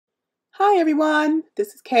Hi everyone,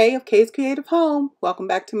 this is Kay of Kay's Creative Home. Welcome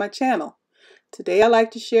back to my channel. Today I'd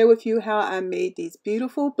like to share with you how I made these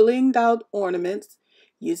beautiful blinged out ornaments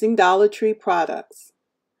using Dollar Tree products.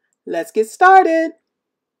 Let's get started.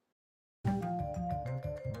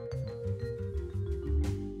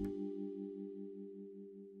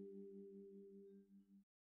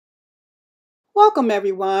 Welcome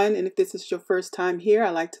everyone, and if this is your first time here, I'd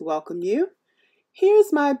like to welcome you.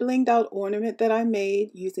 Here's my blinged out ornament that I made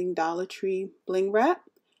using Dollar Tree bling wrap.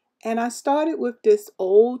 And I started with this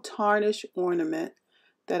old tarnished ornament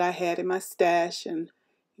that I had in my stash and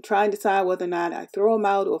trying to decide whether or not I throw them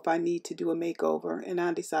out or if I need to do a makeover. And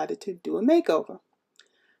I decided to do a makeover.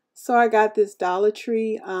 So I got this Dollar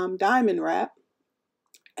Tree diamond wrap,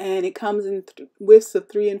 and it comes in widths of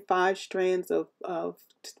 3 and 5 strands of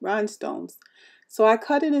rhinestones. So I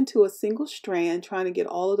cut it into a single strand, trying to get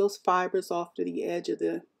all of those fibers off to the edge of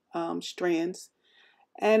the strands.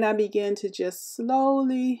 And I began to just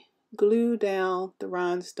slowly glue down the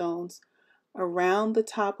rhinestones around the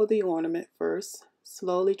top of the ornament first,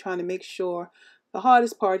 slowly trying to make sure. The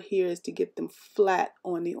hardest part here is to get them flat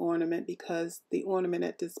on the ornament because the ornament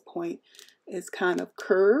at this point is kind of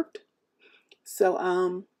curved. So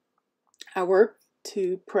I worked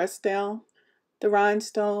to press down the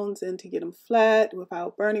rhinestones and to get them flat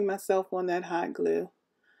without burning myself on that hot glue.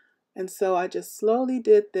 And so I just slowly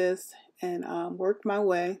did this and worked my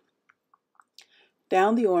way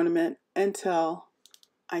down the ornament until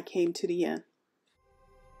I came to the end.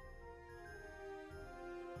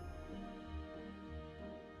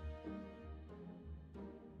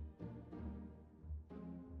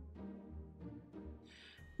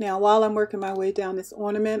 Now while I'm working my way down this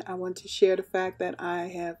ornament, I want to share the fact that I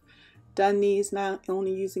have done these not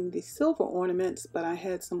only using the silver ornaments, but I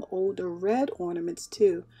had some older red ornaments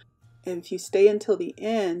too. And if you stay until the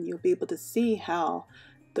end, you'll be able to see how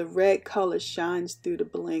the red color shines through the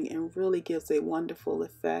bling and really gives a wonderful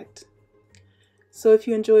effect. So if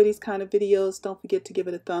you enjoy these kind of videos, don't forget to give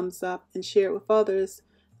it a thumbs up and share it with others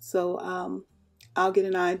so I'll get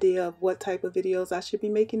an idea of what type of videos I should be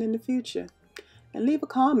making in the future. And leave a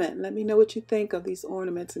comment and let me know what you think of these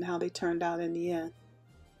ornaments and how they turned out in the end.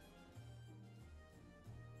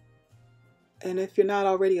 And if you're not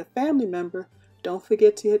already a family member, don't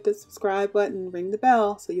forget to hit the subscribe button and ring the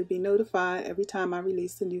bell so you'll be notified every time I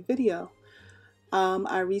release a new video.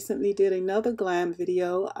 I recently did another glam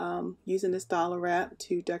video using this dollar wrap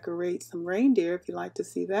to decorate some reindeer. If you'd like to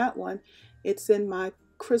see that one, it's in my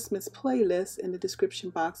Christmas playlist in the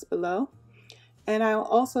description box below. And I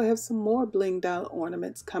also have some more blinged out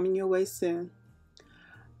ornaments coming your way soon.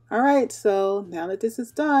 Alright, so now that this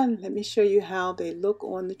is done, let me show you how they look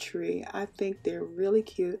on the tree. I think they're really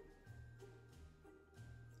cute.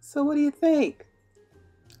 So what do you think?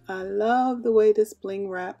 I love the way this bling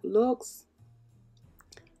wrap looks.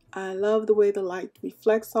 I love the way the light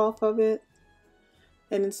reflects off of it.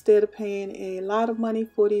 And instead of paying a lot of money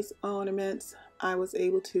for these ornaments, I was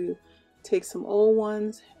able to take some old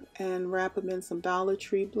ones and wrap them in some Dollar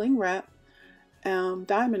Tree bling wrap,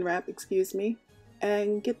 diamond wrap, excuse me,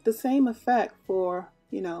 and get the same effect for,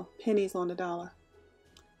 pennies on the dollar.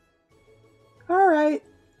 Alright,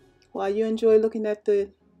 while you enjoy looking at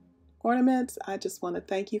the ornaments, I just want to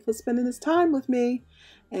thank you for spending this time with me,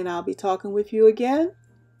 and I'll be talking with you again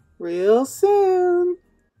real soon.